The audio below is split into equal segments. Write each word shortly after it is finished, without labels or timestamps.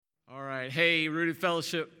right. Hey, Rooted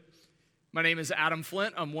Fellowship. My name is Adam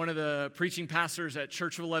Flint. I'm one of the preaching pastors at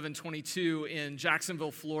Church of 1122 in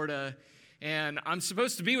Jacksonville, Florida. And I'm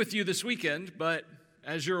supposed to be with you this weekend, but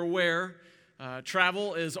as you're aware,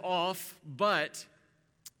 travel is off. But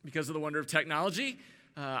because of the wonder of technology,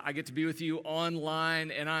 I get to be with you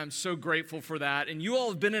online, and I'm so grateful for that. And you all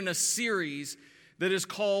have been in a series that is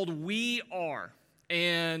called We Are.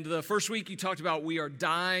 And the first week you talked about we are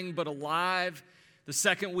dying but alive. The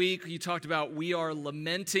second week, you talked about we are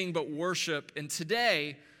lamenting but worship. And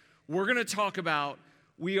today, we're going to talk about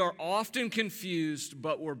we are often confused,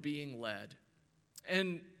 but we're being led.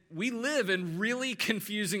 And we live in really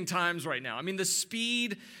confusing times right now. I mean, the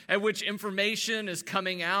speed at which information is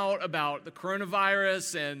coming out about the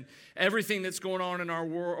coronavirus and everything that's going on in our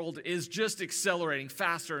world is just accelerating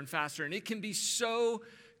faster and faster. And it can be so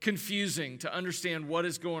confusing to understand what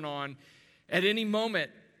is going on at any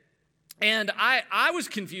moment. And I was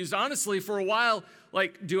confused, honestly, for a while.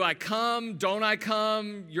 Like, do I come? Don't I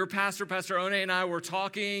come? Your pastor, Pastor One, and I were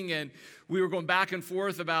talking, and we were going back and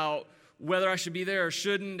forth about whether I should be there or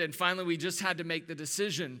shouldn't. And finally, we just had to make the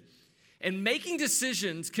decision. And making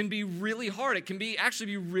decisions can be really hard. It can actually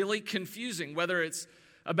be really confusing, whether it's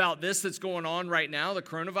about this that's going on right now, the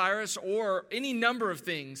coronavirus, or any number of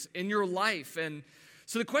things in your life. And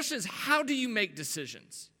so the question is, how do you make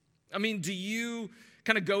decisions? I mean, do you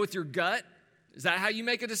kind of go with your gut? Is that how you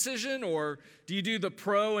make a decision? Or do you do the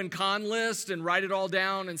pro and con list and write it all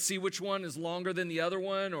down and see which one is longer than the other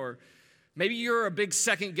one? Or maybe you're a big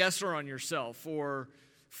second guesser on yourself, or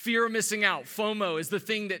fear of missing out. FOMO is the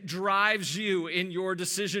thing that drives you in your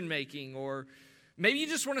decision making. Or maybe you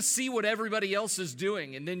just want to see what everybody else is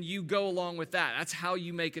doing and then you go along with that. That's how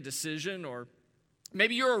you make a decision. Or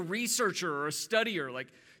maybe you're a researcher or a studier, like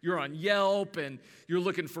you're on Yelp and you're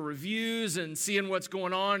looking for reviews and seeing what's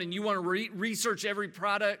going on, and you want to research every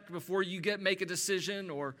product before you make a decision.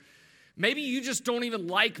 Or maybe you just don't even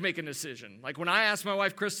like making a decision. Like when I asked my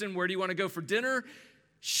wife, Kristen, where do you want to go for dinner?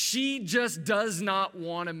 She just does not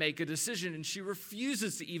want to make a decision, and she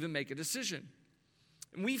refuses to even make a decision.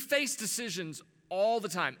 And we face decisions all the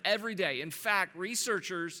time, every day. In fact,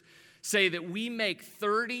 researchers say that we make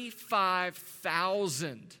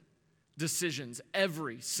 35,000 decisions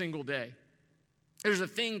every single day. There's a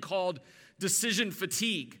thing called decision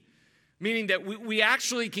fatigue, meaning that we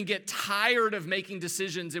actually can get tired of making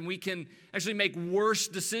decisions, and we can actually make worse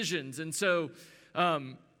decisions. And so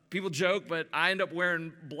people joke, but I end up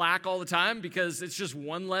wearing black all the time because it's just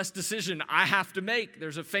one less decision I have to make.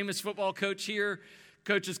 There's a famous football coach here,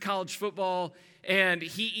 coaches college football, and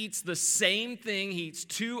he eats the same thing. He eats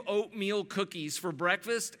 2 oatmeal cookies for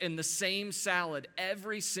breakfast and the same salad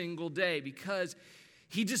every single day because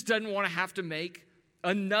he just doesn't want to have to make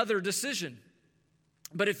another decision.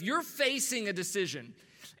 But if you're facing a decision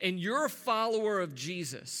and you're a follower of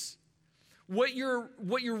Jesus, what you're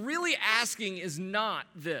really asking is not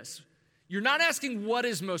this. You're not asking what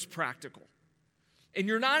is most practical. And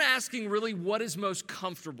you're not asking really what is most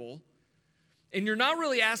comfortable. And you're not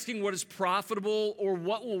really asking what is profitable or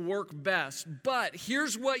what will work best. But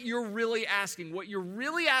here's what you're really asking. What you're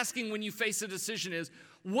really asking when you face a decision is,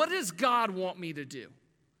 what does God want me to do?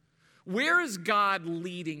 Where is God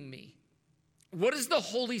leading me? What is the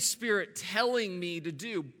Holy Spirit telling me to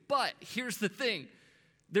do? But here's the thing.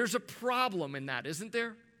 There's a problem in that, isn't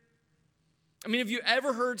there? I mean, have you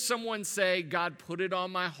ever heard someone say, God put it on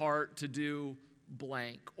my heart to do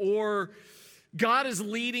blank? Or God is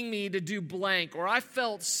leading me to do blank, or I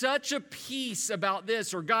felt such a peace about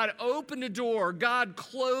this, or God opened a door, or God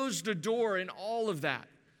closed a door, and all of that.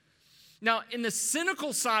 Now, in the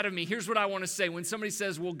cynical side of me, here's what I want to say. When somebody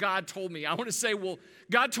says, well, God told me, I want to say, well,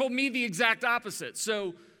 God told me the exact opposite.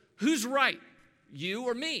 So who's right, you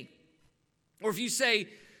or me? Or if you say,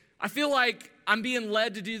 I feel like I'm being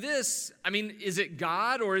led to do this, I mean, is it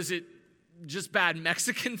God or is it just bad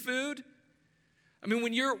Mexican food? I mean,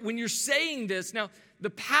 when you're saying this, now,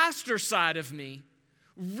 the pastor side of me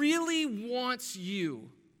really wants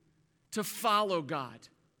you to follow God,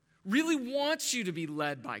 really wants you to be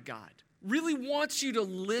led by God, really wants you to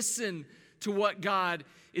listen to what God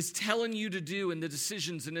is telling you to do in the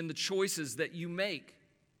decisions and in the choices that you make.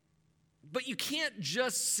 But you can't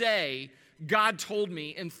just say, God told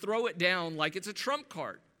me, and throw it down like it's a trump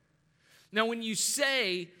card. Now, when you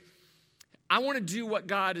say, I want to do what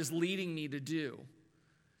God is leading me to do,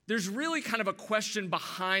 there's really kind of a question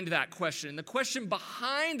behind that question. And the question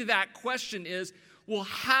behind that question is, well,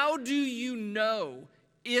 how do you know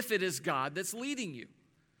if it is God that's leading you?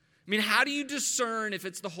 I mean, how do you discern if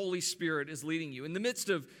it's the Holy Spirit is leading you? In the midst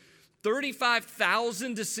of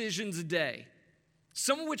 35,000 decisions a day,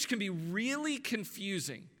 some of which can be really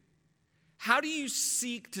confusing, how do you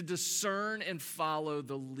seek to discern and follow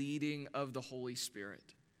the leading of the Holy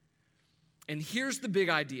Spirit? And here's the big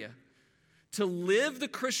idea. To live the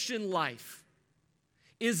Christian life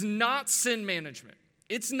is not sin management.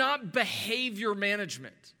 It's not behavior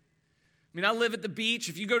management. I mean, I live at the beach.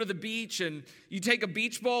 If you go to the beach and you take a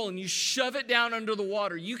beach ball and you shove it down under the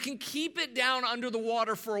water, you can keep it down under the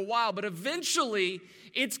water for a while, but eventually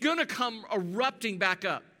it's going to come erupting back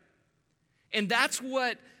up. And that's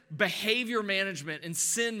what behavior management and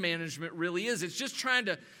sin management really is. It's just trying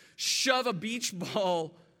to shove a beach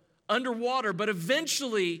ball underwater, but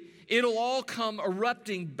eventually it'll all come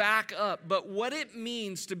erupting back up. But what it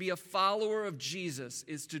means to be a follower of Jesus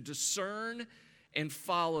is to discern and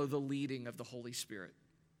follow the leading of the Holy Spirit.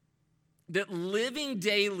 That living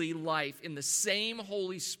daily life in the same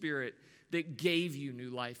Holy Spirit that gave you new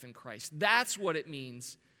life in Christ. That's what it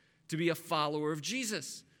means to be a follower of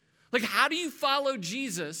Jesus. Like, how do you follow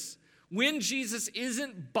Jesus when Jesus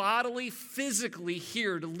isn't bodily, physically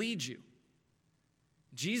here to lead you?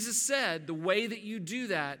 Jesus said the way that you do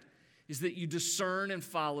that is that you discern and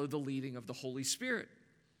follow the leading of the Holy Spirit.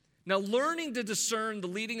 Now, learning to discern the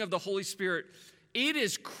leading of the Holy Spirit, it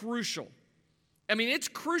is crucial. I mean, it's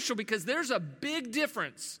crucial because there's a big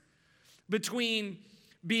difference between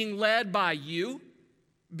being led by you,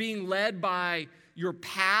 being led by your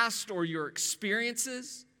past or your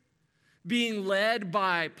experiences, being led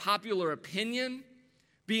by popular opinion,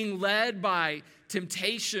 being led by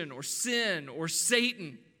temptation or sin or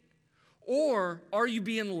Satan, or are you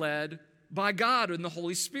being led by God and the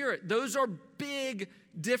Holy Spirit? Those are big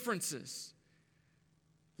differences.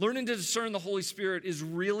 Learning to discern the Holy Spirit is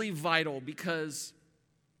really vital because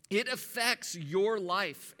it affects your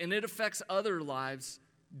life and it affects other lives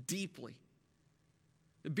deeply.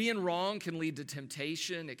 Being wrong can lead to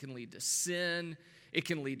temptation, it can lead to sin, it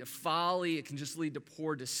can lead to folly, it can just lead to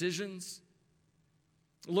poor decisions.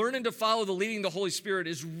 Learning to follow the leading of the Holy Spirit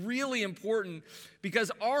is really important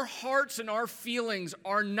because our hearts and our feelings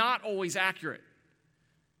are not always accurate.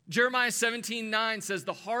 Jeremiah 17:9 says,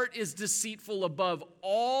 the heart is deceitful above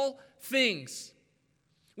all things,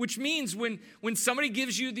 which means when somebody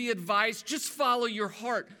gives you the advice, just follow your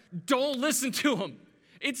heart. Don't listen to them.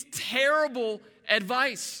 It's terrible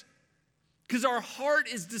advice because our heart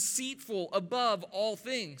is deceitful above all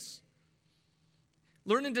things.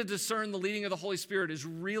 Learning to discern the leading of the Holy Spirit is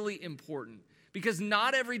really important because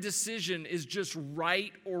not every decision is just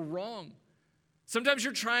right or wrong. Sometimes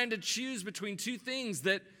you're trying to choose between two things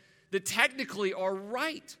that technically are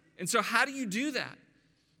right. And so how do you do that?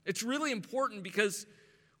 It's really important because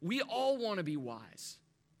we all want to be wise.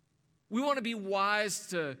 We want to be wise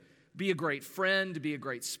to be a great friend, to be a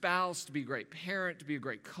great spouse, to be a great parent, to be a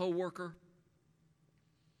great coworker.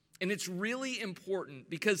 And it's really important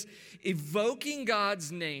because evoking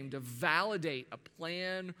God's name to validate a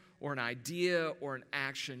plan or an idea or an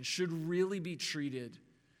action should really be treated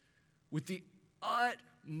with the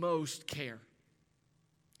utmost care.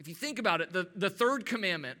 If you think about it, the third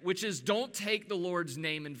commandment, which is don't take the Lord's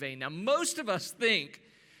name in vain. Now, most of us think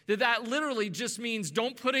that literally just means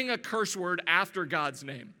don't putting a curse word after God's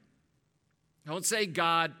name. Don't say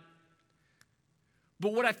God.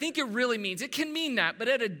 But what I think it really means, it can mean that, but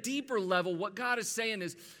at a deeper level, what God is saying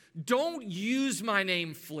is, don't use my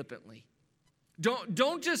name flippantly.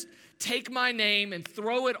 Don't just take my name and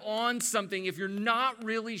throw it on something if you're not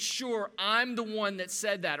really sure I'm the one that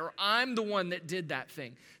said that or I'm the one that did that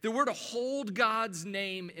thing. That we're to hold God's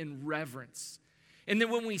name in reverence. And then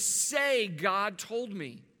when we say, God told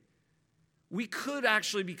me, we could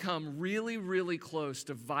actually become really, really close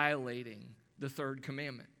to violating the third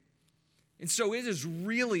commandment. And so it is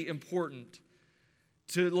really important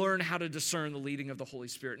to learn how to discern the leading of the Holy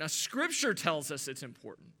Spirit. Now, Scripture tells us it's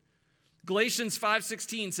important. Galatians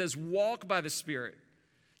 5:16 says, walk by the Spirit.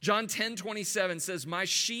 John 10:27 says, my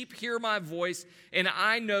sheep hear my voice, and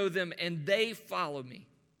I know them, and they follow me.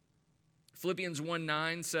 Philippians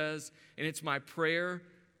 1:9 says, and it's my prayer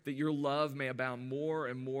that your love may abound more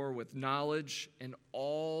and more with knowledge and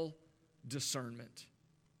all discernment.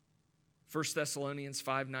 1 Thessalonians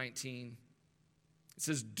 5:19. It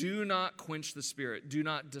says, do not quench the Spirit. Do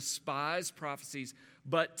not despise prophecies,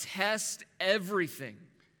 but test everything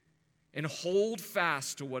and hold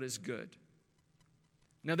fast to what is good.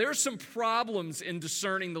 Now, there are some problems in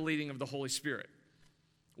discerning the leading of the Holy Spirit.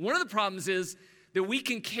 One of the problems is that we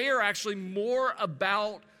can care actually more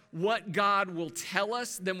about what God will tell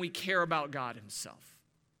us than we care about God himself.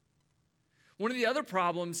 One of the other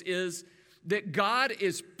problems is that God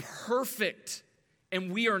is perfect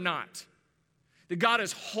and we are not. That God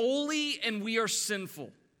is holy and we are sinful,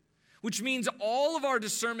 which means all of our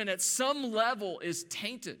discernment at some level is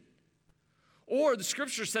tainted. Or the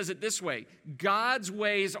scripture says it this way: God's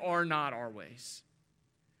ways are not our ways.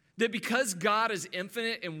 That because God is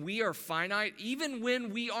infinite and we are finite, even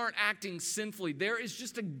when we aren't acting sinfully, there is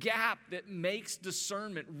just a gap that makes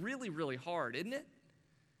discernment really, really hard, isn't it?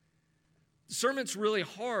 Discernment's really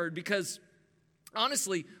hard because,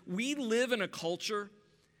 honestly, we live in a culture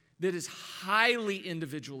that is highly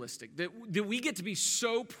individualistic, that we get to be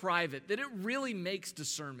so private that it really makes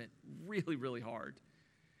discernment really, really hard.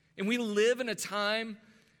 And we live in a time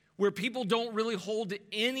where people don't really hold to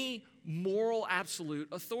any moral absolute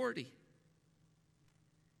authority.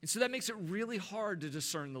 And so that makes it really hard to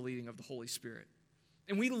discern the leading of the Holy Spirit.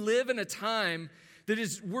 And we live in a time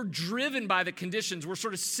that we're driven by the conditions. We're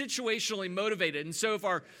sort of situationally motivated. And so if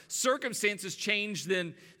our circumstances change,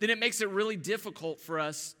 then it makes it really difficult for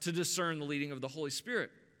us to discern the leading of the Holy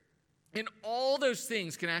Spirit. And all those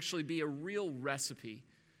things can actually be a real recipe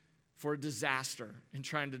for a disaster in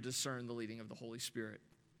trying to discern the leading of the Holy Spirit.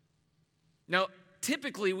 Now,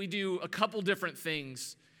 typically we do a couple different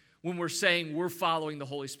things when we're saying we're following the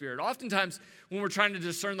Holy Spirit. Oftentimes, when we're trying to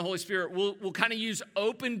discern the Holy Spirit, we'll kind of use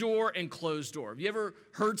open door and closed door. Have you ever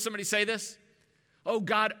heard somebody say this? Oh,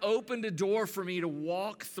 God opened a door for me to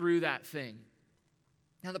walk through that thing.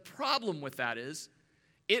 Now, the problem with that is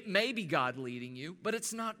it may be God leading you, but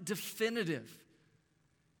it's not definitive.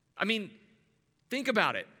 I mean, think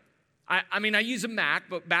about it. I use a Mac,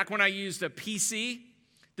 but back when I used a PC,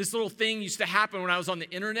 this little thing used to happen when I was on the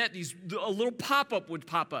internet. A little pop-up would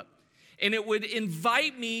pop up, and it would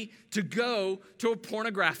invite me to go to a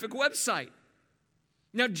pornographic website.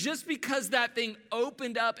 Now, just because that thing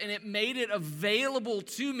opened up and it made it available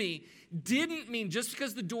to me didn't mean, just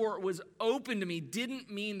because the door was open to me, didn't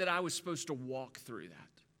mean that I was supposed to walk through that.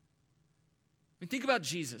 I mean, think about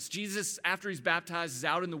Jesus. Jesus, after he's baptized, is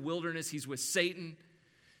out in the wilderness. He's with Satan.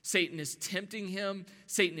 Satan is tempting him.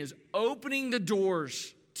 Satan is opening the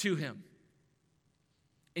doors to him.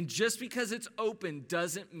 And just because it's open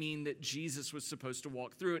doesn't mean that Jesus was supposed to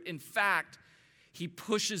walk through it. In fact, he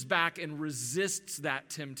pushes back and resists that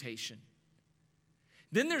temptation.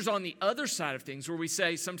 Then there's on the other side of things where we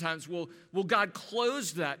say sometimes, well, God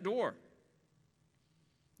closed that door.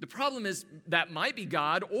 The problem is that might be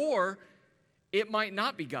God, or it might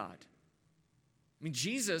not be God. I mean,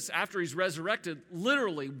 Jesus, after he's resurrected,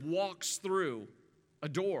 literally walks through a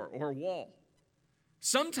door or a wall.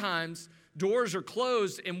 Sometimes doors are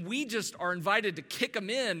closed and we just are invited to kick them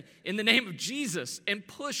in the name of Jesus and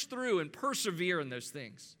push through and persevere in those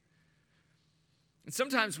things. And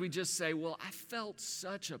sometimes we just say, well, I felt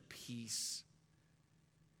such a peace.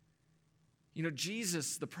 You know,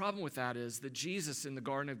 Jesus, the problem with that is that Jesus in the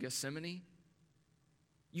Garden of Gethsemane,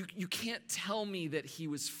 you can't tell me that he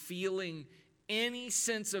was feeling any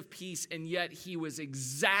sense of peace, and yet he was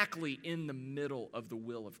exactly in the middle of the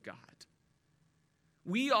will of God.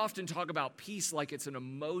 We often talk about peace like it's an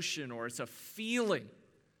emotion or it's a feeling.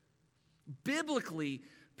 Biblically,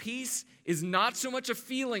 peace is not so much a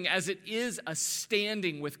feeling as it is a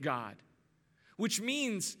standing with God, which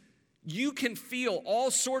means you can feel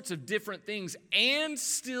all sorts of different things and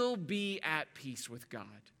still be at peace with God.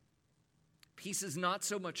 Peace is not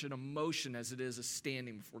so much an emotion as it is a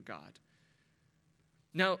standing before God.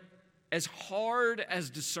 Now, as hard as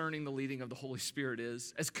discerning the leading of the Holy Spirit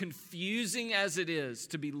is, as confusing as it is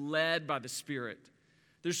to be led by the Spirit,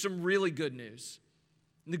 there's some really good news.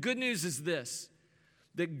 And the good news is this,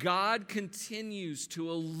 that God continues to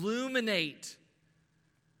illuminate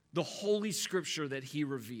the Holy Scripture that he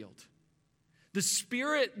revealed. The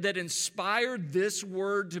Spirit that inspired this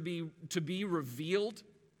word to be revealed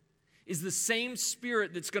is the same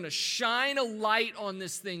Spirit that's going to shine a light on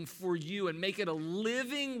this thing for you and make it a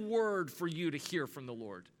living word for you to hear from the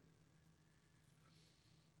Lord.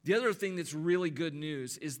 The other thing that's really good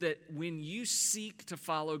news is that when you seek to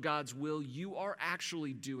follow God's will, you are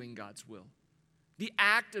actually doing God's will. The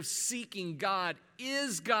act of seeking God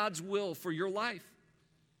is God's will for your life.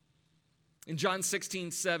 In John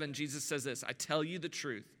 16:7, Jesus says this, I tell you the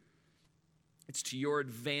truth. It's to your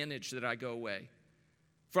advantage that I go away.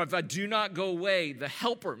 For if I do not go away, the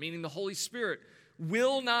Helper, meaning the Holy Spirit,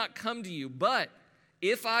 will not come to you. But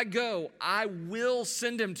if I go, I will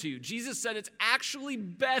send him to you. Jesus said it's actually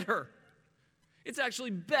better. It's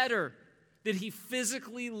actually better that he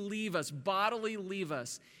physically leave us, bodily leave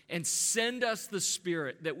us, and send us the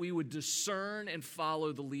Spirit, that we would discern and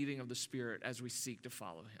follow the leading of the Spirit as we seek to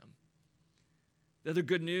follow him. The other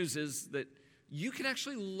good news is that you can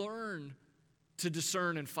actually learn to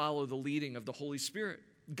discern and follow the leading of the Holy Spirit.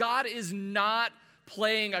 God is not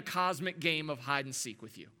playing a cosmic game of hide and seek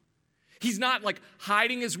with you. He's not like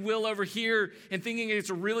hiding his will over here and thinking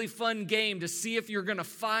it's a really fun game to see if you're going to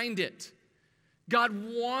find it. God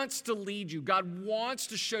wants to lead you. God wants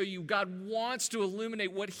to show you. God wants to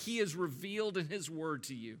illuminate what he has revealed in his word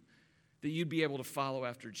to you, that you'd be able to follow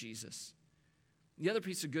after Jesus. The other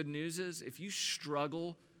piece of good news is if you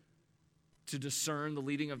struggle to discern the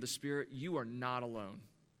leading of the Spirit, you are not alone.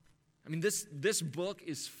 I mean, this book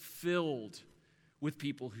is filled with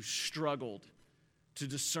people who struggled to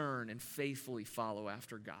discern and faithfully follow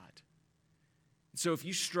after God. So if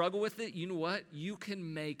you struggle with it, you know what? You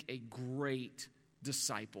can make a great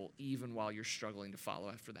disciple even while you're struggling to follow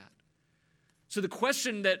after that. So the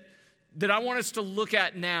question that I want us to look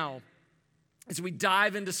at now as we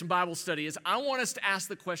dive into some Bible study is I want us to ask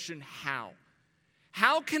the question, how?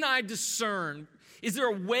 How can I discern? Is there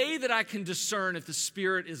a way that I can discern if the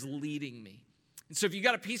Spirit is leading me? And so if you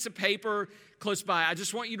got a piece of paper close by, I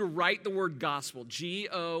just want you to write the word gospel,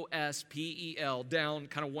 Gospel, down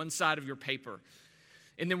kind of one side of your paper.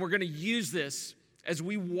 And then we're going to use this as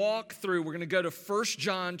we walk through. We're going to go to 1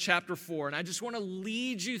 John chapter 4. And I just want to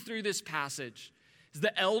lead you through this passage as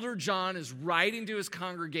the elder John is writing to his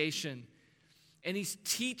congregation. And he's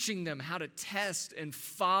teaching them how to test and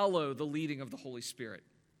follow the leading of the Holy Spirit.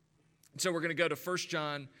 And so we're going to go to 1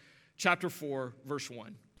 John chapter 4, verse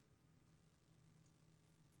 1.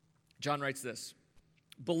 John writes this,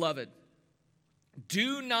 "Beloved,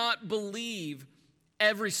 do not believe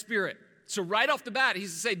every spirit." So right off the bat,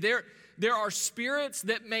 he's to say there are spirits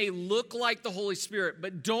that may look like the Holy Spirit,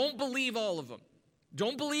 but don't believe all of them.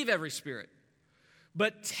 Don't believe every spirit.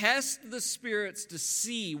 But test the spirits to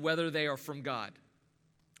see whether they are from God.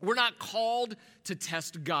 We're not called to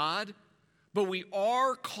test God, but we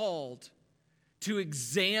are called to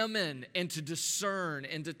examine and to discern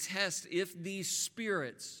and to test if these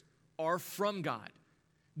spirits are from God.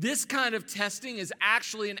 This kind of testing is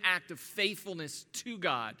actually an act of faithfulness to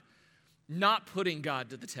God, not putting God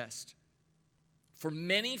to the test. For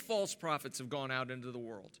many false prophets have gone out into the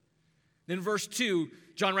world. Then verse 2,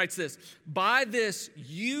 John writes this, "By this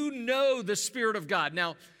you know the Spirit of God."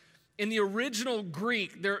 Now, in the original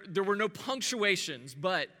Greek, there were no punctuations,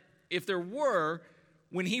 but if there were,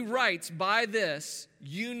 when he writes, "By this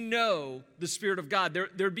you know the Spirit of God,"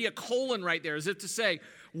 there'd be a colon right there, as if to say,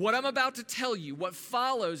 what I'm about to tell you, what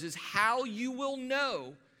follows is how you will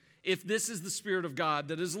know if this is the Spirit of God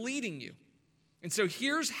that is leading you. And so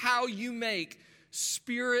here's how you make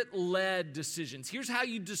Spirit-led decisions. Here's how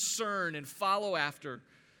you discern and follow after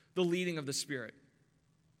the leading of the Spirit.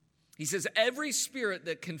 He says, every spirit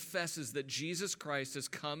that confesses that Jesus Christ has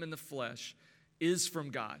come in the flesh is from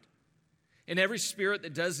God. And every spirit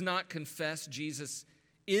that does not confess Jesus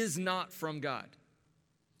is not from God.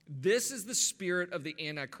 This is the spirit of the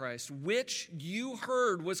Antichrist, which you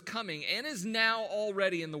heard was coming and is now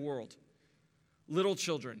already in the world. Little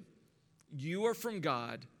children, you are from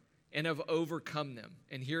God and have overcome them.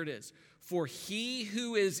 And here it is. For he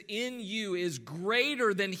who is in you is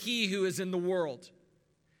greater than he who is in the world.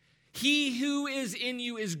 He who is in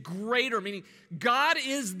you is greater, meaning God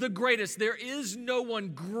is the greatest. There is no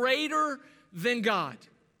one greater than God.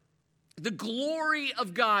 The glory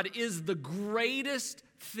of God is the greatest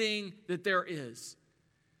thing that there is.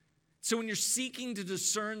 So when you're seeking to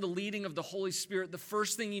discern the leading of the Holy Spirit, the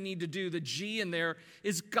first thing you need to do, the G in there,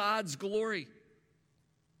 is God's glory.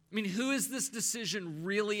 I mean, who is this decision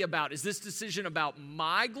really about? Is this decision about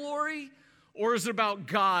my glory, or is it about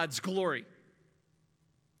God's glory?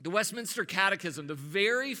 The Westminster Catechism, the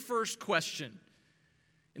very first question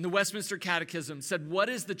in the Westminster Catechism said, what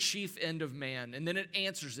is the chief end of man? And then it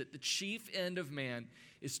answers it. The chief end of man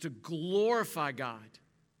is to glorify God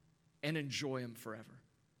and enjoy him forever.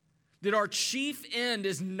 That our chief end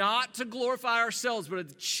is not to glorify ourselves, but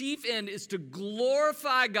the chief end is to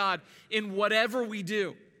glorify God in whatever we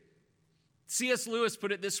do. C.S. Lewis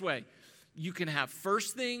put it this way, you can have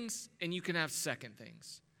first things and you can have second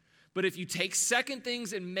things. But if you take second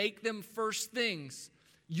things and make them first things,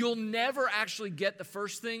 you'll never actually get the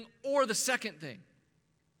first thing or the second thing.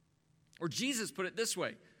 Or Jesus put it this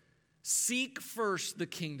way, seek first the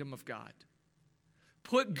kingdom of God.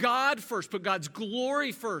 Put God first, put God's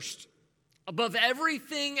glory first, above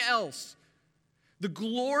everything else. The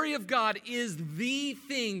glory of God is the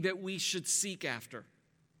thing that we should seek after.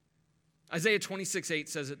 Isaiah 26:8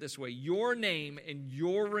 says it this way, your name and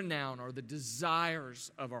your renown are the desires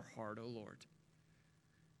of our heart, O Lord.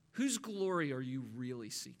 Whose glory are you really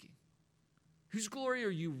seeking? Whose glory are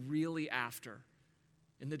you really after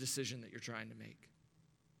in the decision that you're trying to make?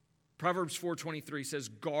 Proverbs 4:23 says,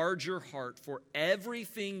 guard your heart, for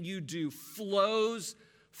everything you do flows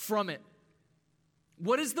from it.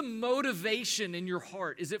 What is the motivation in your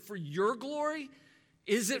heart? Is it for your glory?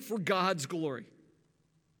 Is it for God's glory?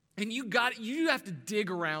 And you have to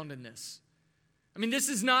dig around in this. I mean, this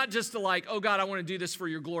is not just like, oh God, I want to do this for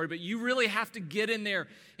your glory, but you really have to get in there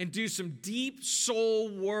and do some deep soul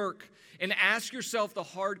work and ask yourself the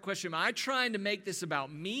hard question, am I trying to make this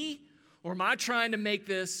about me or am I trying to make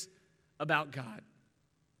this about God?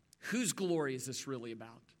 Whose glory is this really about?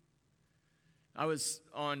 I was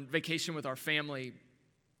on vacation with our family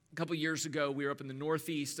a couple years ago. We were up in the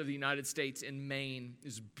northeast of the United States in Maine. It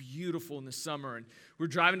was beautiful in the summer. And we were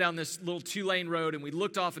driving down this little 2-lane road, and we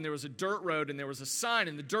looked off, and there was a dirt road, and there was a sign.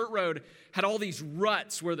 And the dirt road had all these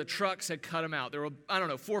ruts where the trucks had cut them out. There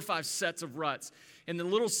were, 4 or 5 sets of ruts. And the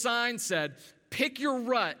little sign said, pick your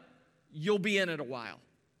rut, you'll be in it a while.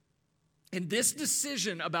 And this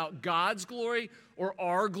decision about God's glory or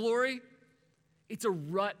our glory, it's a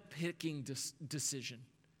rut-picking decision.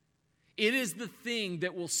 It is the thing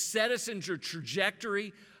that will set us into a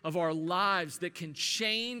trajectory of our lives that can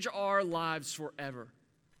change our lives forever.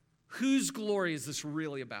 Whose glory is this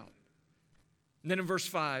really about? And then in verse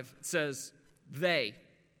 5, it says, they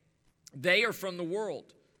are from the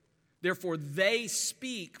world. Therefore, they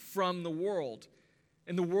speak from the world,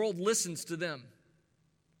 and the world listens to them.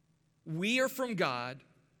 We are from God,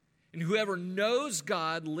 and whoever knows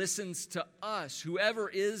God listens to us. Whoever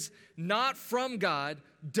is not from God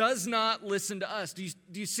does not listen to us. Do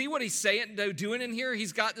you see what he's doing in here?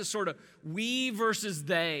 He's got this sort of we versus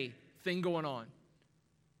they thing going on.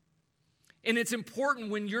 And it's important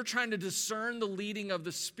when you're trying to discern the leading of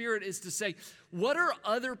the Spirit is to say, what are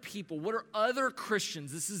other people, what are other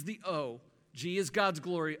Christians? This is the O. G is God's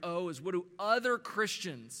glory. O is what do other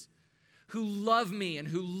Christians who love me and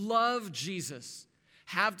who love Jesus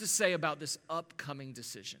have to say about this upcoming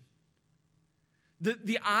decision?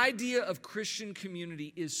 The idea of Christian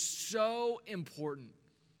community is so important.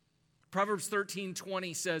 Proverbs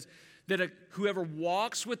 13:20 says that whoever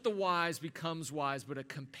walks with the wise becomes wise, but a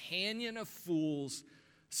companion of fools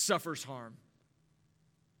suffers harm.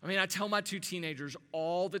 I mean, I tell my 2 teenagers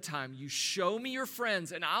all the time, you show me your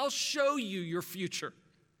friends and I'll show you your future.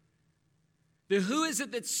 Who is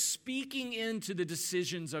it that's speaking into the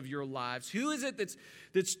decisions of your lives? Who is it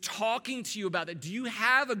that's talking to you about that? Do you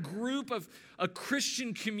have a group of a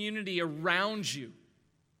Christian community around you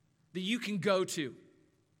that you can go to?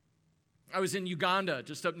 I was in Uganda,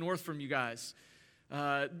 just up north from you guys,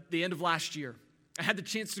 the end of last year. I had the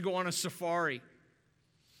chance to go on a safari.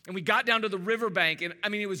 And we got down to the riverbank, and I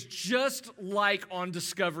mean, it was just like on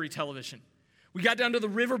Discovery Television. We got down to the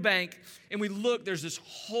riverbank, and we looked, there's this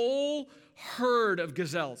whole herd of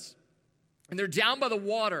gazelles. And they're down by the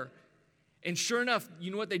water. And sure enough, you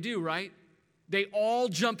know what they do, right? They all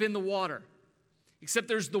jump in the water. Except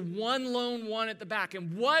there's the one lone one at the back.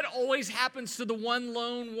 And what always happens to the one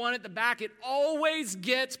lone one at the back? It always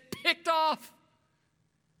gets picked off.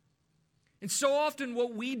 And so often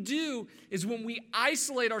what we do is when we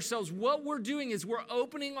isolate ourselves, what we're doing is we're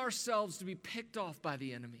opening ourselves to be picked off by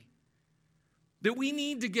the enemy. That we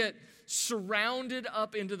need to get surrounded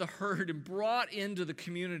up into the herd and brought into the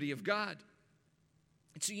community of God.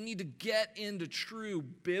 And so you need to get into true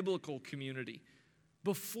biblical community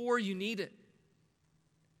before you need it.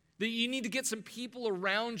 That you need to get some people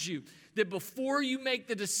around you that before you make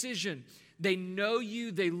the decision, they know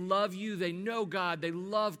you, they love you, they know God, they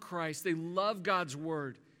love Christ, they love God's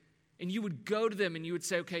word. And you would go to them and you would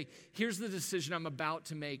say, okay, here's the decision I'm about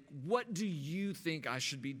to make. What do you think I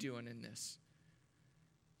should be doing in this?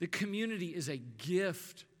 The community is a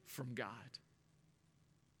gift from God.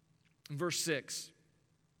 In verse 6,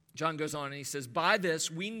 John goes on and he says, by this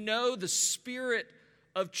we know the spirit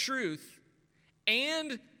of truth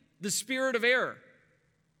and the spirit of error.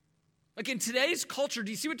 Like in today's culture, do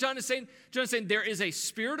you see what John is saying? John is saying there is a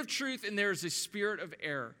spirit of truth and there is a spirit of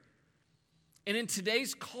error. And in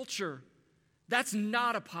today's culture, that's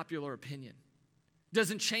not a popular opinion.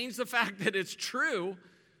 Doesn't change the fact that it's true.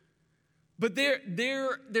 But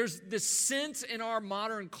there's this sense in our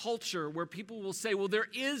modern culture where people will say, well, there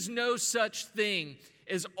is no such thing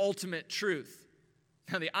as ultimate truth.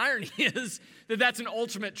 Now, the irony is that that's an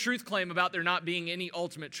ultimate truth claim about there not being any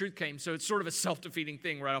ultimate truth claim. So it's sort of a self-defeating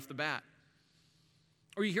thing right off the bat.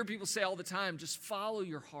 Or you hear people say all the time, just follow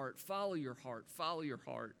your heart, follow your heart, follow your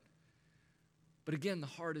heart. But again, the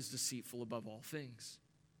heart is deceitful above all things.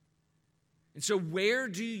 And so where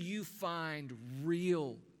do you find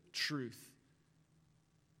real truth?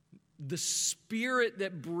 The Spirit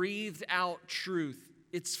that breathed out truth,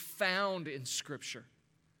 it's found in Scripture.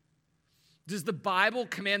 Does the Bible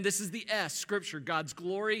command, this is the S, Scripture, God's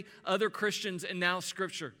glory, other Christians, and now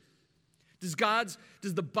Scripture. Does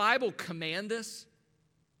the Bible command this?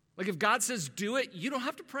 Like if God says do it, you don't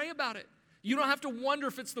have to pray about it. You don't have to wonder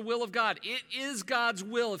if it's the will of God. It is God's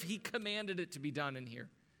will if He commanded it to be done in here.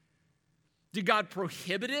 Did God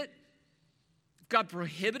prohibit it? If God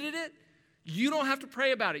prohibited it, you don't have to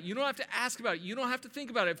pray about it. You don't have to ask about it. You don't have to think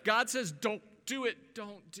about it. If God says don't do it,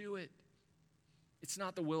 don't do it. It's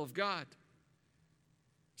not the will of God.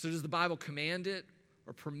 So does the Bible command it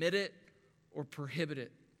or permit it or prohibit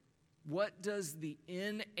it? What does the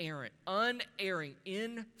inerrant, unerring,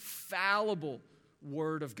 infallible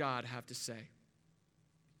Word of God have to say?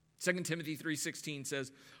 2 Timothy 3:16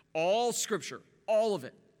 says, all Scripture, all of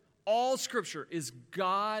it, all Scripture is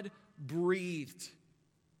God-breathed.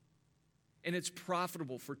 And it's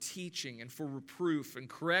profitable for teaching and for reproof and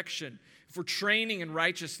correction, for training in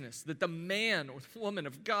righteousness, that the man or woman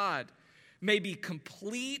of God may be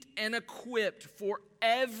complete and equipped for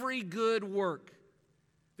every good work.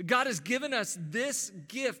 God has given us this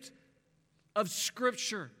gift of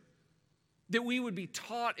Scripture, that we would be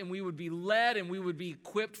taught and we would be led and we would be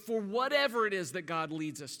equipped for whatever it is that God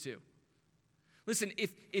leads us to. Listen,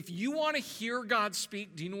 if you want to hear God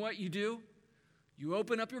speak, do you know what you do? You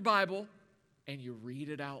open up your Bible and you read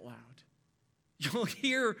it out loud. You'll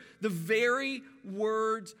hear the very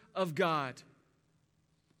words of God.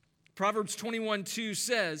 Proverbs 21:2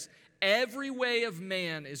 says, every way of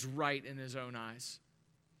man is right in his own eyes.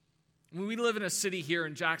 We live in a city here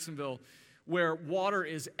in Jacksonville where water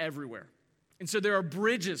is everywhere. And so there are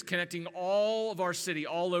bridges connecting all of our city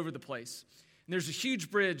all over the place. And there's a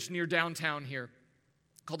huge bridge near downtown here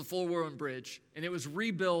called the Fuller Whirlwind Bridge. And it was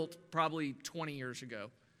rebuilt probably 20 years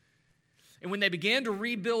ago. And when they began to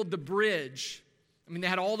rebuild the bridge, I mean, they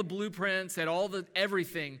had all the blueprints, they had all the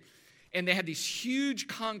everything, and they had these huge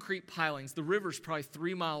concrete pilings. The river's probably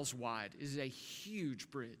 3 miles wide. It is a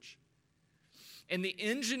huge bridge. And the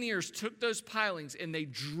engineers took those pilings and they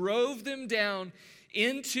drove them down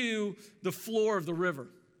into the floor of the river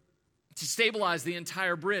to stabilize the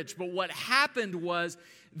entire bridge. But what happened was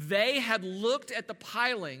they had looked at the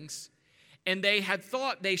pilings and they had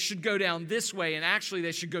thought they should go down this way, and actually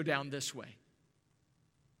they should go down this way.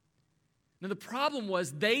 Now the problem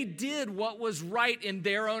was they did what was right in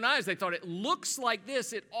their own eyes. They thought it looks like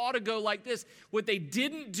this, it ought to go like this. What they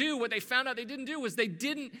didn't do, what they found out they didn't do was they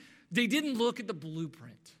didn't look at the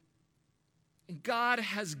blueprint. And God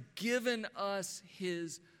has given us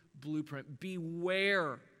His blueprint.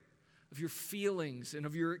 Beware of your feelings and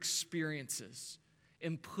of your experiences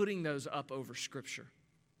in putting those up over Scripture.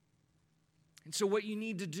 And so what you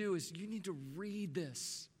need to do is you need to read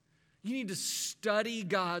this. You need to study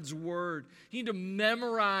God's Word. You need to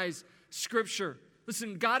memorize Scripture.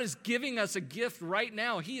 Listen, God is giving us a gift right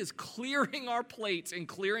now. He is clearing our plates and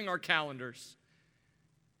clearing our calendars.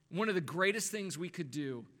 One of the greatest things we could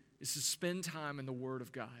do is to spend time in the Word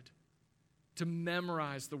of God, to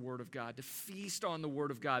memorize the Word of God, to feast on the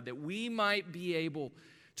Word of God, that we might be able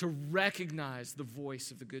to recognize the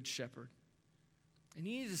voice of the Good Shepherd. And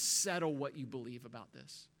you need to settle what you believe about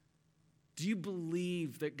this. Do you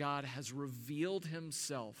believe that God has revealed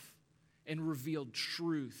Himself and revealed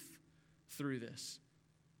truth through this?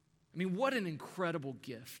 I mean, what an incredible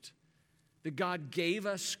gift that God gave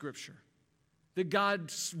us Scripture, that God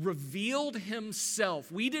revealed Himself.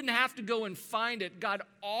 We didn't have to go and find it. God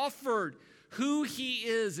offered who He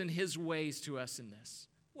is and His ways to us in this.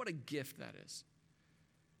 What a gift that is.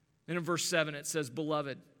 Then in verse 7 it says,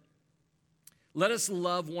 "Beloved, let us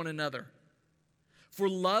love one another, for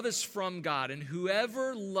love is from God, and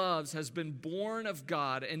whoever loves has been born of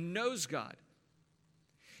God and knows God.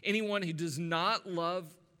 Anyone who does not love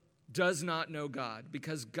does not know God,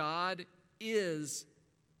 because God is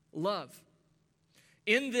love.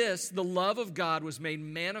 In this, the love of God was made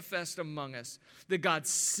manifest among us, that God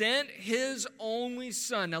sent His only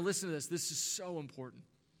Son." Now listen to this. This is so important.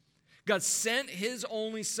 God sent His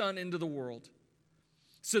only Son into the world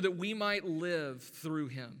so that we might live through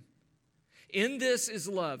Him. In this is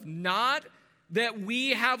love, not that we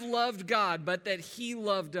have loved God, but that He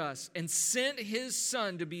loved us and sent His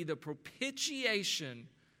Son to be the propitiation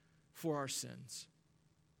for our sins.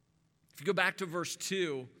 If you go back to verse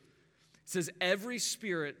 2, it says, "Every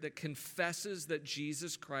spirit that confesses that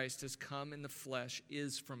Jesus Christ has come in the flesh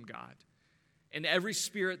is from God. And every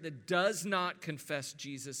spirit that does not confess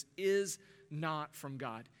Jesus is not from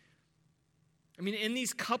God." I mean, in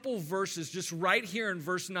these couple verses, just right here in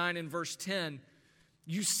verse 9 and verse 10,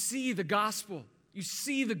 you see the gospel. You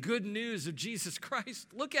see the good news of Jesus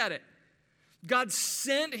Christ. Look at it. God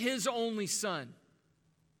sent His only Son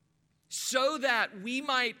so that we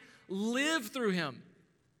might live through Him.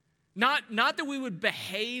 Not that we would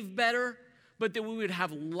behave better, but that we would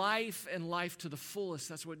have life and life to the fullest.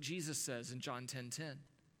 That's what Jesus says in John 10:10.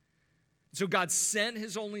 So God sent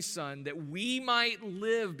his only son that we might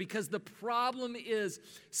live, because the problem is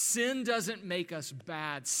sin doesn't make us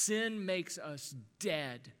bad. Sin makes us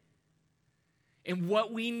dead. And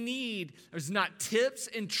what we need is not tips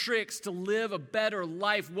and tricks to live a better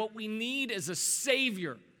life. What we need is a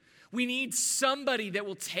Savior. We need somebody that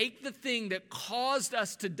will take the thing that caused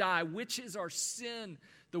us to die, which is our sin.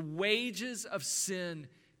 The wages of sin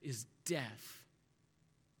is death.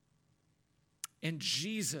 And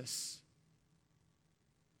Jesus,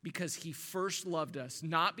 because he first loved us,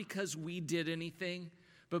 not because we did anything,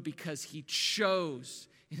 but because he chose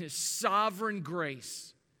in his sovereign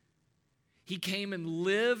grace, he came and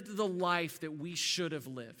lived the life that we should have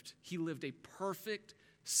lived. He lived a perfect,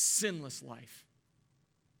 sinless life.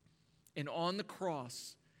 And on the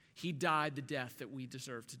cross, he died the death that we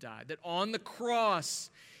deserve to die. That on the cross,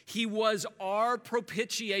 he was our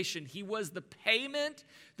propitiation. He was the payment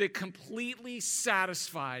that completely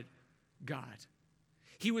satisfied God.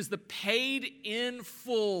 He was the paid in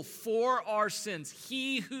full for our sins.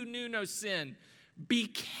 He who knew no sin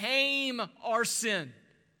became our sin,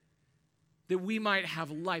 that we might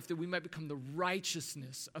have life, that we might become the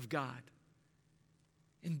righteousness of God.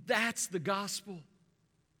 And that's the gospel.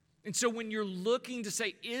 And so when you're looking to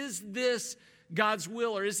say, is this God's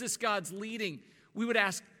will or is this God's leading? We would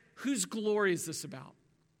ask, whose glory is this about?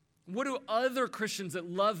 What do other Christians that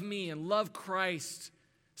love me and love Christ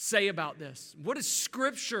say about this? What does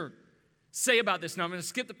Scripture say about this? Now I'm going to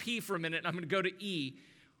skip the P for a minute and I'm going to go to E.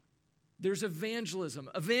 There's evangelism.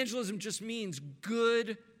 Evangelism just means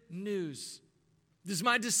good news. Does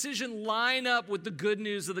my decision line up with the good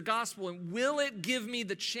news of the gospel? And will it give me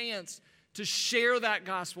the chance to share that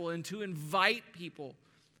gospel and to invite people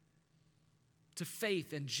to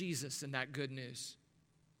faith in Jesus and that good news?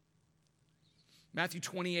 Matthew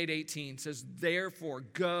 28:18 says, therefore,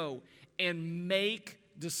 go and make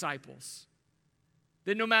disciples.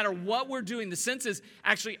 That no matter what we're doing, the sense is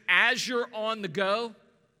actually as you're on the go,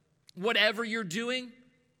 whatever you're doing,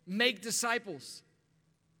 make disciples.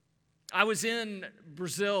 I was in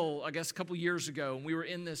Brazil, I guess a couple years ago, and we were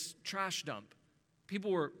in this trash dump.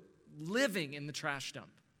 People were living in the trash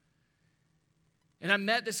dump. And I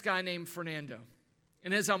met this guy named Fernando.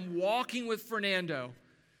 And as I'm walking with Fernando,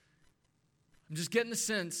 I'm just getting the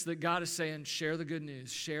sense that God is saying, share the good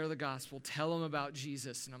news, share the gospel, tell them about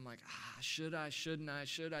Jesus. And I'm like, should I, shouldn't I,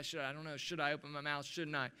 should I, I don't know, should I open my mouth,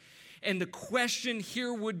 shouldn't I? And the question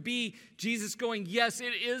here would be, Jesus going, yes,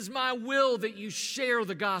 it is my will that you share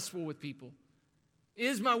the gospel with people. It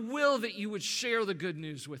is my will that you would share the good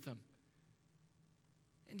news with them.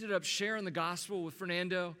 Ended up sharing the gospel with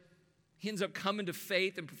Fernando. He ends up coming to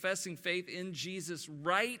faith and professing faith in Jesus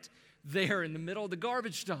right there in the middle of the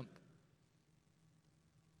garbage dump.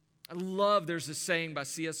 I love, there's a saying by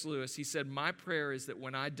C.S. Lewis. He said, my prayer is that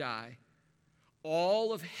when I die,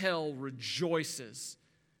 all of hell rejoices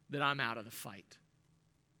that I'm out of the fight.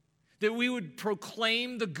 That we would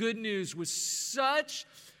proclaim the good news with such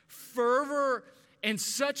fervor and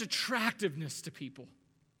such attractiveness to people.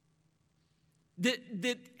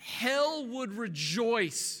 That hell would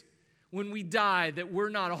rejoice when we die that we're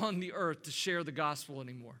not on the earth to share the gospel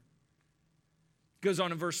anymore. It goes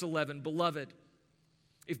on in verse 11, beloved,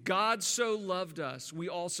 if God so loved us, we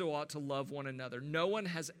also ought to love one another. No one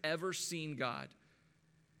has ever seen God.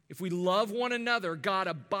 If we love one another, God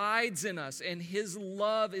abides in us, and his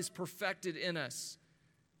love is perfected in us.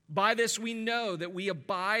 By this we know that we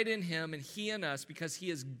abide in him and he in us, because he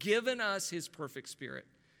has given us his perfect Spirit.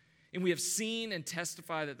 And we have seen and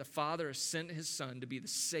testify that the Father has sent his Son to be the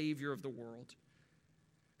Savior of the world.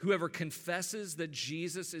 Whoever confesses that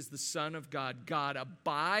Jesus is the Son of God, God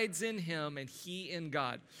abides in him and he in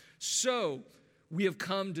God. So we have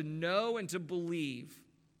come to know and to believe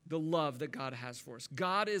the love that God has for us.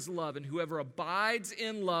 God is love, and whoever abides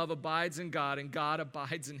in love abides in God, and God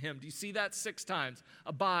abides in him. Do you see that 6 times?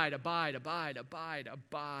 Abide, abide, abide, abide,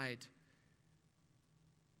 abide.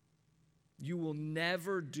 You will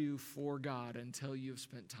never do for God until you have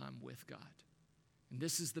spent time with God. And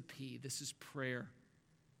this is the P. This is prayer.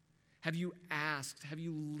 Have you asked? Have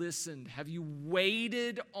you listened? Have you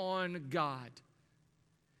waited on God?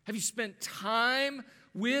 Have you spent time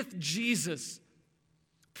with Jesus?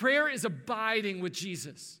 Prayer is abiding with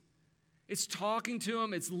Jesus. It's talking to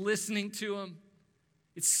him. It's listening to him.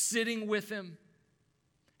 It's sitting with him.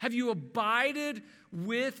 Have you abided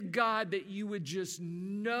with God that you would just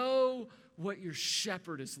know what your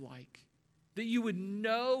shepherd is like? That you would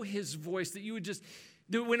know his voice, that you would just,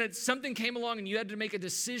 that when something came along and you had to make a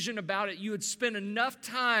decision about it, you would spend enough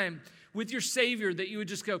time with your Savior that you would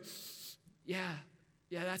just go, yeah,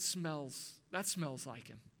 that smells like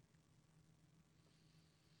him.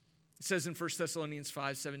 It says in 1 Thessalonians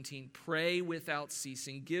 5:17, pray without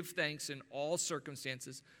ceasing, give thanks in all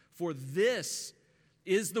circumstances, for this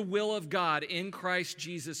is the will of God in Christ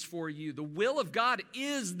Jesus for you. The will of God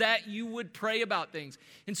is that you would pray about things.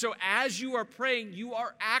 And so as you are praying, you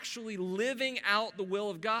are actually living out the will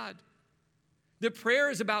of God. The prayer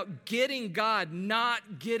is about getting God,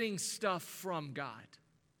 not getting stuff from God.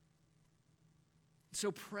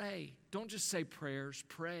 So pray. Don't just say prayers,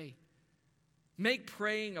 pray. Make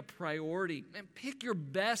praying a priority. And pick your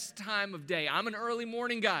best time of day. I'm an early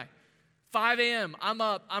morning guy. 5 a.m., I'm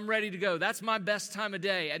up, I'm ready to go. That's my best time of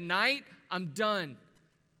day. At night, I'm done.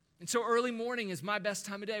 And so early morning is my best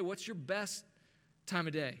time of day. What's your best time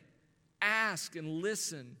of day? Ask and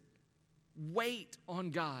listen. Wait on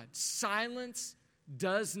God. Silence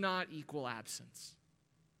does not equal absence.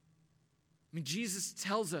 I mean, Jesus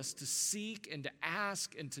tells us to seek and to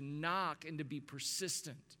ask and to knock and to be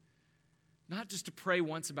persistent. Not just to pray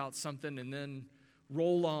once about something and then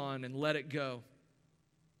roll on and let it go.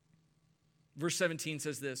 Verse 17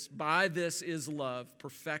 says this, by this is love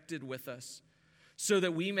perfected with us, so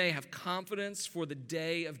that we may have confidence for the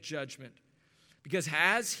day of judgment. Because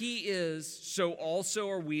as he is, so also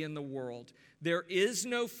are we in the world. There is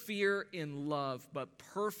no fear in love, but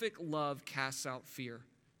perfect love casts out fear.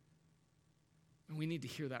 And we need to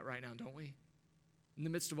hear that right now, don't we? In the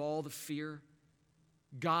midst of all the fear,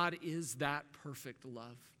 God is that perfect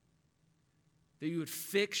love. That you would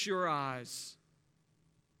fix your eyes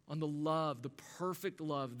on the love, the perfect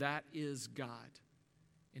love that is God.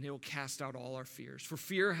 And it will cast out all our fears. For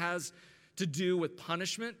fear has to do with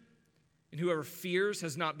punishment. And whoever fears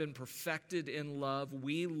has not been perfected in love.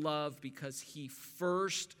 We love because he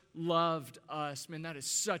first loved us. Man, that is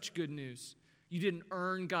such good news. You didn't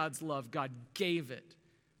earn God's love. God gave it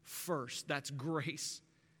first. That's grace.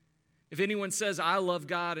 If anyone says, I love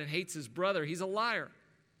God and hates his brother, he's a liar.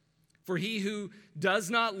 For he who does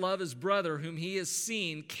not love his brother whom he has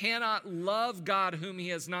seen cannot love God whom he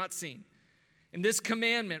has not seen. And this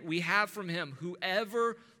commandment we have from him,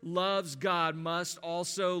 whoever loves God must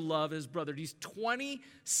also love his brother. These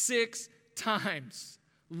 26 times,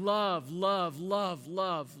 love, love, love,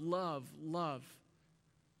 love, love, love.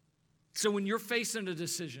 So when you're facing a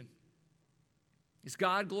decision, is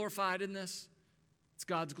God glorified in this? It's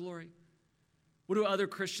God's glory. What do other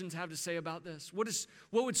Christians have to say about this? What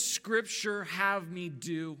would Scripture have me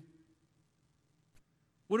do?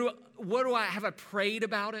 Have I prayed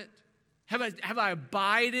about it? Have I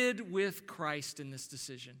abided with Christ in this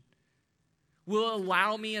decision? Will it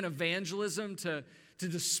allow me in evangelism to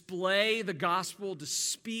display the gospel, to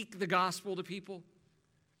speak the gospel to people?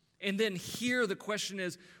 And then here the question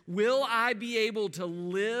is, will I be able to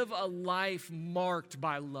live a life marked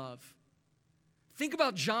by love? Think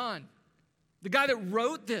about John, the guy that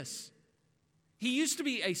wrote this. He used to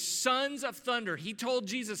be a Sons of Thunder. He told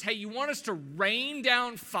Jesus, hey, you want us to rain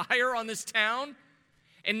down fire on this town?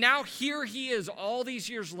 And now here he is all these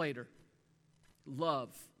years later.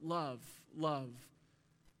 Love, love, love,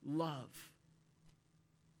 love.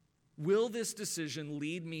 Will this decision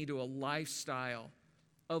lead me to a lifestyle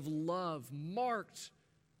of love marked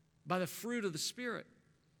by the fruit of the Spirit?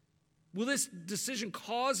 Will this decision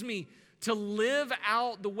cause me to live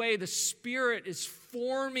out the way the Spirit is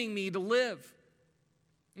forming me to live?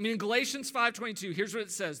 I mean, in Galatians 5:22, here's what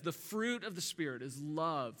it says. The fruit of the Spirit is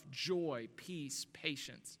love, joy, peace,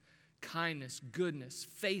 patience, kindness, goodness,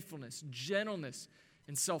 faithfulness, gentleness,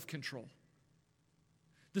 and self-control.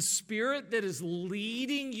 The Spirit that is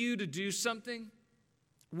leading you to do something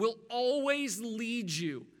will always lead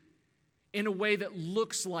you in a way that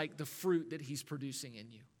looks like the fruit that he's producing in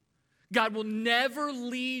you. God will never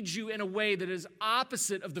lead you in a way that is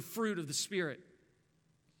opposite of the fruit of the Spirit.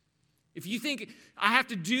 If you think, I have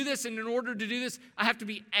to do this, and in order to do this, I have to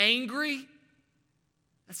be angry,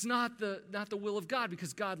 that's not the will of God,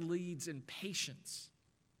 because God leads in patience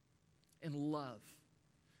and love.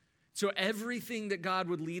 So everything that God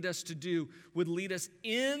would lead us to do would lead us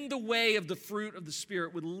in the way of the fruit of the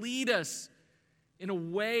Spirit, would lead us in a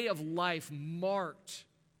way of life marked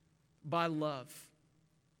by love.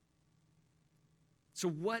 So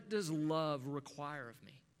what does love require of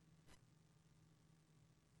me?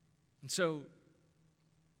 And so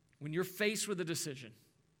when you're faced with a decision,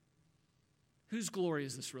 whose glory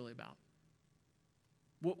is this really about?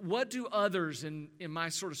 What do others in my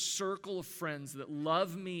sort of circle of friends that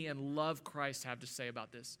love me and love Christ have to say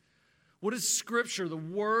about this? What does Scripture, the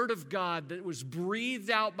Word of God that was breathed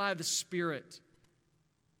out by the Spirit,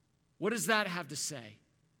 what does that have to say?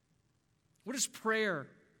 What is prayer?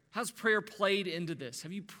 How's prayer played into this?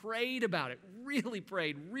 Have you prayed about it? Really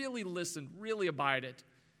prayed, really listened, really abided?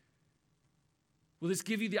 Will this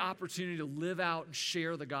give you the opportunity to live out and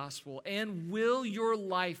share the gospel? And will your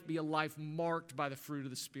life be a life marked by the fruit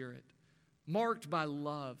of the Spirit? Marked by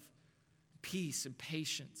love, peace, and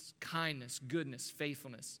patience, kindness, goodness,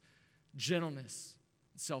 faithfulness, gentleness,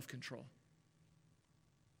 and self-control.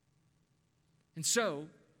 And so,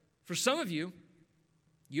 for some of you,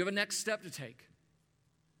 you have a next step to take.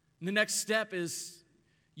 And the next step is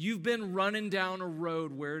you've been running down a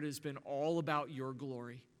road where it has been all about your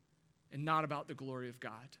glory and not about the glory of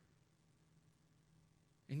God.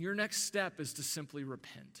 And your next step is to simply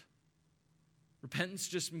repent. Repentance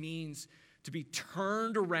just means to be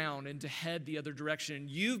turned around and to head the other direction.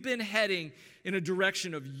 You've been heading in a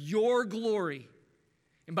direction of your glory.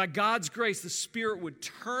 And by God's grace, the Spirit would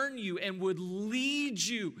turn you and would lead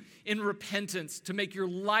you in repentance to make your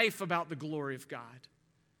life about the glory of God.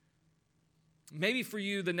 Maybe for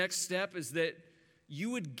you, the next step is that you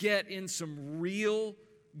would get in some real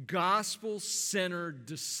gospel-centered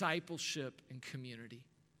discipleship and community.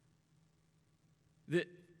 That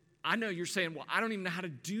I know you're saying, well, I don't even know how to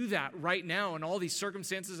do that right now in all these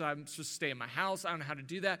circumstances. I'm supposed to stay in my house. I don't know how to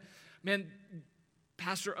do that. Man,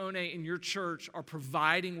 Pastor One and your church are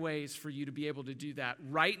providing ways for you to be able to do that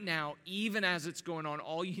right now, even as it's going on.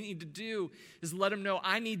 All you need to do is let them know,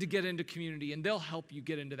 I need to get into community, and they'll help you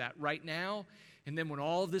get into that right now. And then when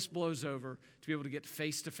all of this blows over, to be able to get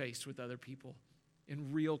face-to-face with other people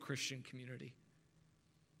in real Christian community.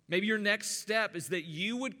 Maybe your next step is that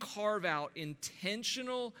you would carve out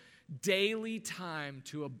intentional daily time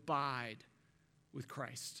to abide with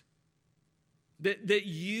Christ. That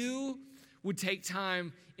you would take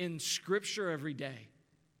time in Scripture every day.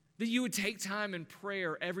 That you would take time in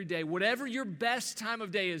prayer every day. Whatever your best time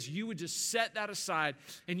of day is, you would just set that aside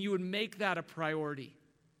and you would make that a priority.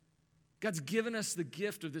 God's given us the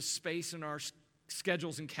gift of this space in our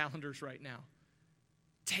schedules and calendars right now.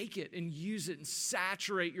 Take it and use it and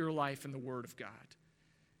saturate your life in the Word of God.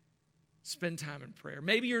 Spend time in prayer.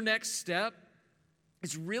 Maybe your next step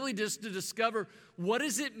is really just to discover, what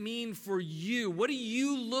does it mean for you? What do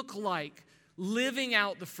you look like living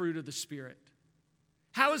out the fruit of the Spirit?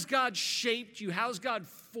 How has God shaped you? How has God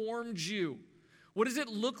formed you? What does it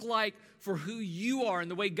look like for who you are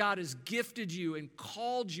and the way God has gifted you and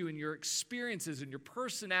called you and your experiences and your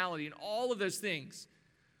personality and all of those things?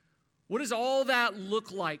 What does all that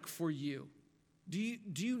look like for you? Do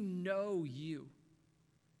you know you?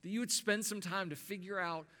 That you would spend some time to figure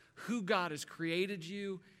out who God has created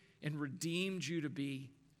you and redeemed you to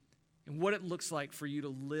be, and what it looks like for you to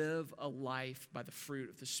live a life by the fruit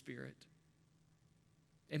of the Spirit.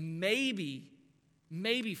 And maybe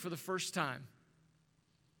for the first time,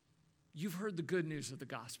 you've heard the good news of the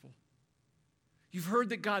gospel. You've heard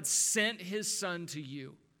that God sent His Son to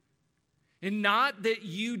you. And not that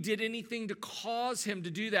you did anything to cause Him to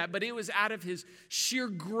do that, but it was out of His sheer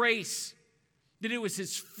grace, that it was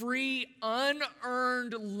His free,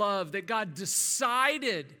 unearned love, that God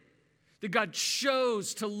decided, that God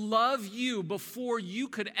chose to love you before you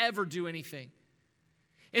could ever do anything.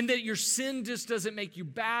 And that your sin just doesn't make you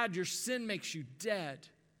bad, your sin makes you dead.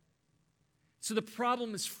 So the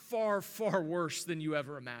problem is far, far worse than you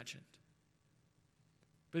ever imagined.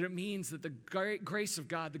 But it means that the grace of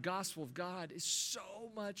God, the gospel of God, is so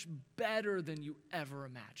much better than you ever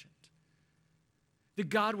imagined. That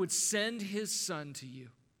God would send His Son to you.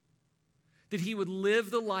 That He would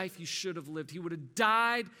live the life you should have lived. He would have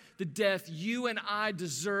died the death you and I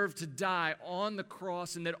deserve to die on the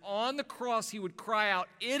cross. And that on the cross He would cry out,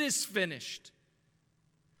 "It is finished."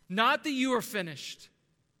 Not that you are finished.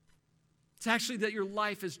 It's actually that your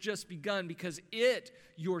life has just begun, because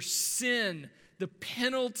your sin, the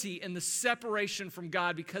penalty and the separation from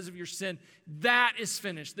God because of your sin, that is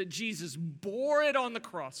finished. That Jesus bore it on the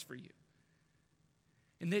cross for you.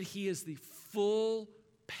 And that He is the full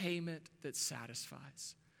payment that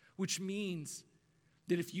satisfies. Which means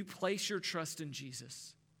that if you place your trust in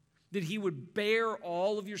Jesus, that He would bear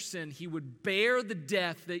all of your sin. He would bear the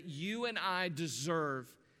death that you and I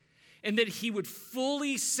deserve. And that He would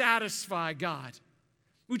fully satisfy God.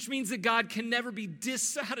 Which means that God can never be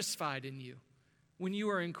dissatisfied in you when you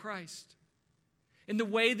are in Christ. And the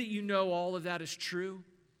way that you know all of that is true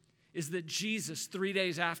is that Jesus, 3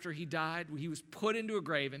 days after He died, He was put into a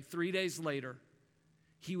grave, and 3 days later,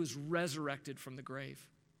 He was resurrected from the grave.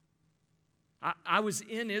 I was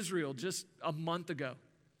in Israel just a month ago.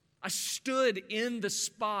 I stood in the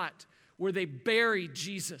spot where they buried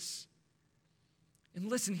Jesus. And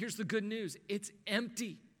listen, here's the good news. It's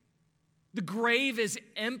empty. The grave is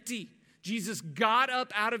empty. Jesus got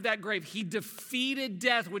up out of that grave. He defeated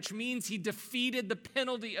death, which means He defeated the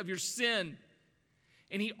penalty of your sin.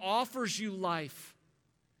 And He offers you life.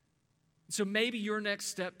 So maybe your next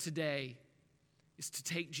step today is to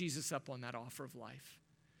take Jesus up on that offer of life,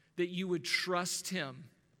 that you would trust him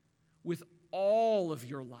with all of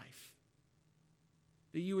your life,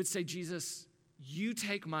 that you would say, Jesus, you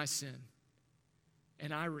take my sin,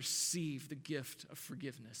 and I receive the gift of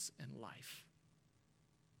forgiveness and life.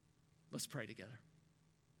 Let's pray together.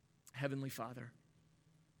 Heavenly Father,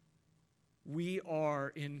 we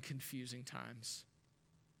are in confusing times,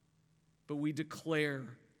 but we declare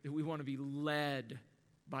that we want to be led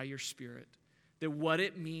by your Spirit, that what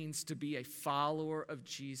it means to be a follower of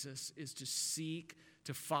Jesus is to seek,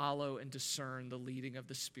 to follow, and discern the leading of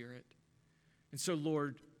the Spirit. And so,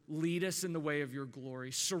 Lord, lead us in the way of your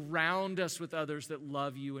glory. Surround us with others that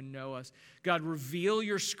love you and know us. God, reveal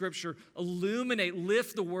your scripture, illuminate,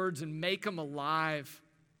 lift the words, and make them alive,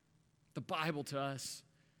 the Bible to us.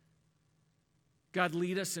 God,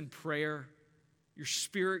 lead us in prayer. Your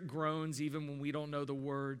Spirit groans even when we don't know the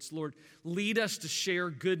words. Lord, lead us to share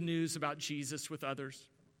good news about Jesus with others.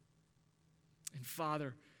 And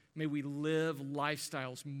Father, may we live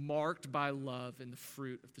lifestyles marked by love and the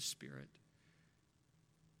fruit of the Spirit.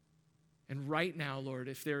 And right now, Lord,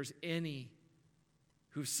 if there's any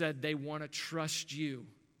who've said they want to trust you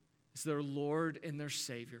as their Lord and their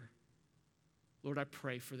Savior, Lord, I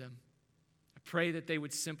pray for them. I pray that they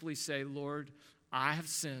would simply say, Lord, I have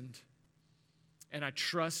sinned, and I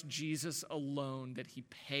trust Jesus alone, that he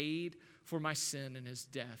paid for my sin in his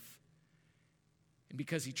death. And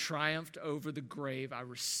because he triumphed over the grave, I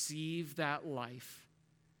receive that life,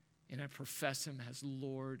 and I profess him as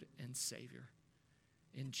Lord and Savior.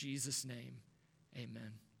 In Jesus' name,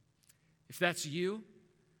 amen. If that's you,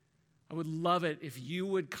 I would love it if you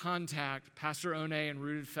would contact Pastor One and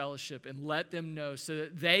Rooted Fellowship and let them know so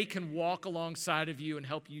that they can walk alongside of you and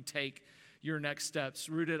help you take your next steps.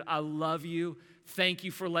 Rooted, I love you. Thank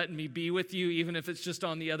you for letting me be with you, even if it's just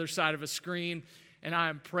on the other side of a screen. And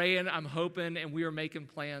I'm praying, I'm hoping, and we are making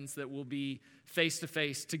plans that we'll be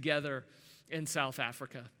face-to-face together in South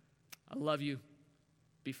Africa. I love you.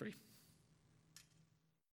 Be free.